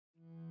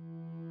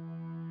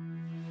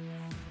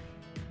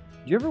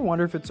Do you ever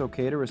wonder if it's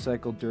okay to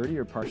recycle dirty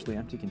or partially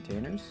empty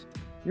containers?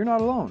 You're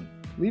not alone.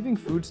 Leaving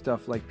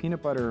foodstuff like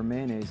peanut butter or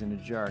mayonnaise in a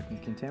jar can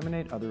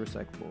contaminate other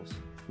recyclables,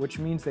 which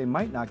means they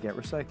might not get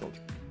recycled.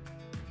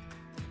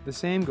 The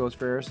same goes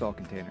for aerosol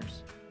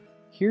containers.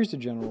 Here's the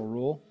general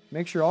rule: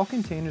 make sure all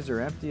containers are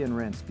empty and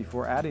rinsed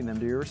before adding them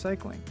to your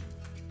recycling.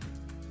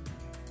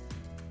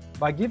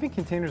 By giving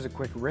containers a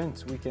quick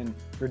rinse, we can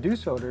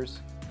reduce odors,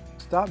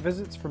 stop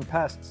visits from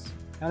pests,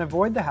 and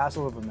avoid the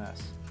hassle of a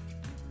mess.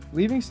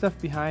 Leaving stuff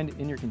behind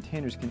in your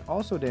containers can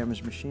also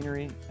damage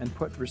machinery and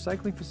put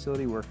recycling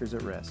facility workers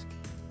at risk.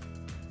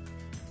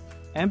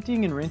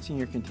 Emptying and rinsing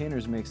your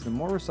containers makes them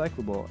more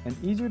recyclable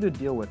and easier to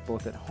deal with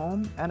both at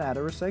home and at a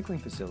recycling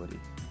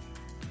facility.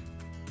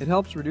 It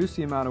helps reduce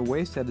the amount of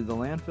waste headed to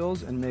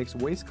landfills and makes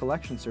waste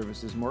collection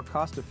services more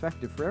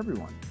cost-effective for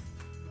everyone.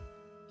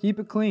 Keep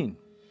it clean.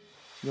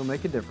 You'll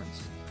make a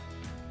difference.